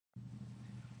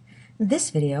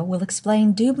This video will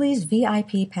explain DubLi's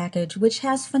VIP package, which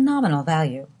has phenomenal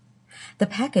value. The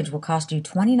package will cost you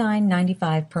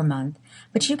 $29.95 per month,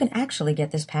 but you can actually get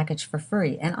this package for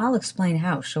free, and I'll explain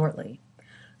how shortly.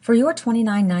 For your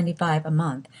 $29.95 a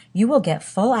month, you will get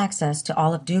full access to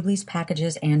all of DubLi's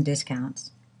packages and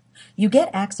discounts. You get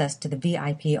access to the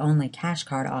VIP-only cash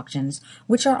card auctions,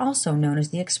 which are also known as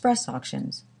the Express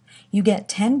auctions. You get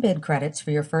 10 bid credits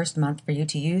for your first month for you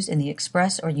to use in the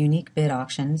Express or Unique bid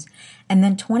auctions, and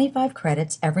then 25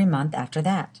 credits every month after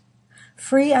that.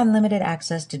 Free unlimited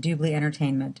access to DubLi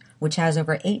Entertainment, which has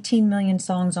over 18 million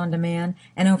songs on demand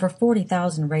and over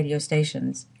 40,000 radio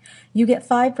stations. You get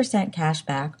 5% cash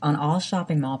back on all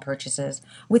shopping mall purchases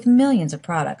with millions of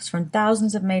products from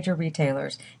thousands of major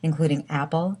retailers, including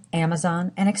Apple,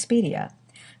 Amazon, and Expedia.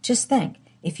 Just think,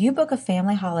 if you book a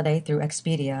family holiday through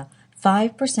Expedia,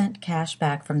 5% cash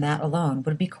back from that alone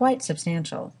would be quite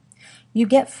substantial. You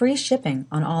get free shipping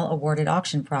on all awarded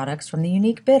auction products from the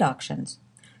Unique bid auctions.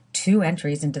 2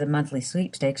 entries into the monthly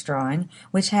sweepstakes drawing,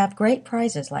 which have great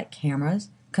prizes like cameras,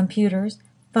 computers,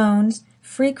 phones,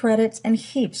 free credits, and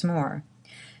heaps more.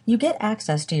 You get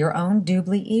access to your own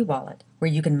DubLi e-wallet,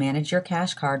 where you can manage your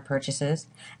cash card purchases,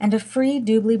 and a free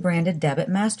DubLi branded debit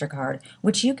MasterCard,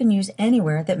 which you can use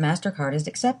anywhere that MasterCard is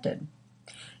accepted.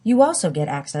 You also get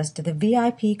access to the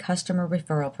VIP Customer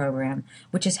Referral Program,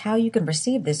 which is how you can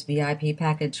receive this VIP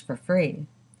package for free.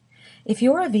 If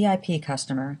you're a VIP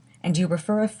customer and you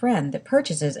refer a friend that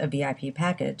purchases a VIP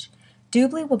package,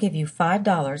 DubLi will give you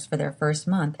 $5 for their first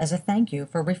month as a thank you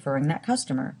for referring that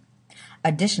customer.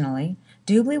 Additionally,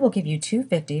 DubLi will give you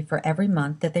 $2.50 for every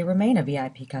month that they remain a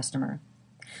VIP customer.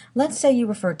 Let's say you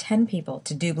refer 10 people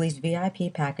to DubLi's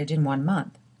VIP package in 1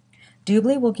 month.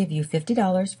 DubLi will give you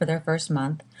 $50 for their first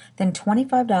month, then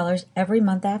 $25 every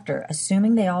month after,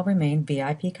 assuming they all remain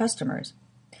VIP customers.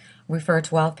 Refer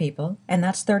 12 people, and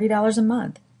that's $30 a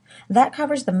month. That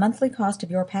covers the monthly cost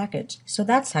of your package, so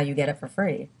that's how you get it for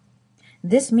free.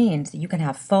 This means that you can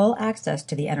have full access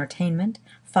to the entertainment,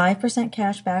 5%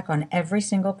 cash back on every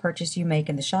single purchase you make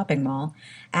in the shopping mall,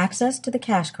 access to the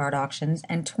cash card auctions,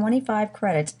 and 25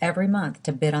 credits every month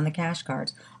to bid on the cash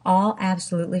cards, all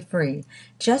absolutely free,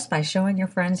 just by showing your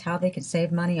friends how they can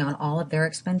save money on all of their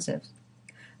expenses.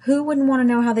 Who wouldn't want to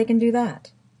know how they can do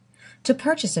that? To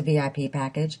purchase a VIP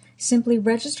package, simply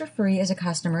register free as a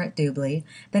customer at DubLi,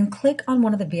 then click on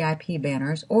one of the VIP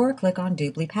banners or click on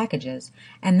DubLi Packages,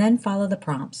 and then follow the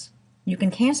prompts. You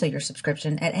can cancel your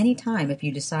subscription at any time if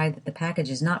you decide that the package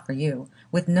is not for you,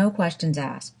 with no questions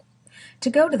asked.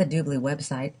 To go to the DubLi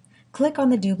website, click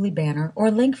on the DubLi banner or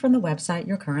link from the website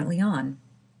you're currently on.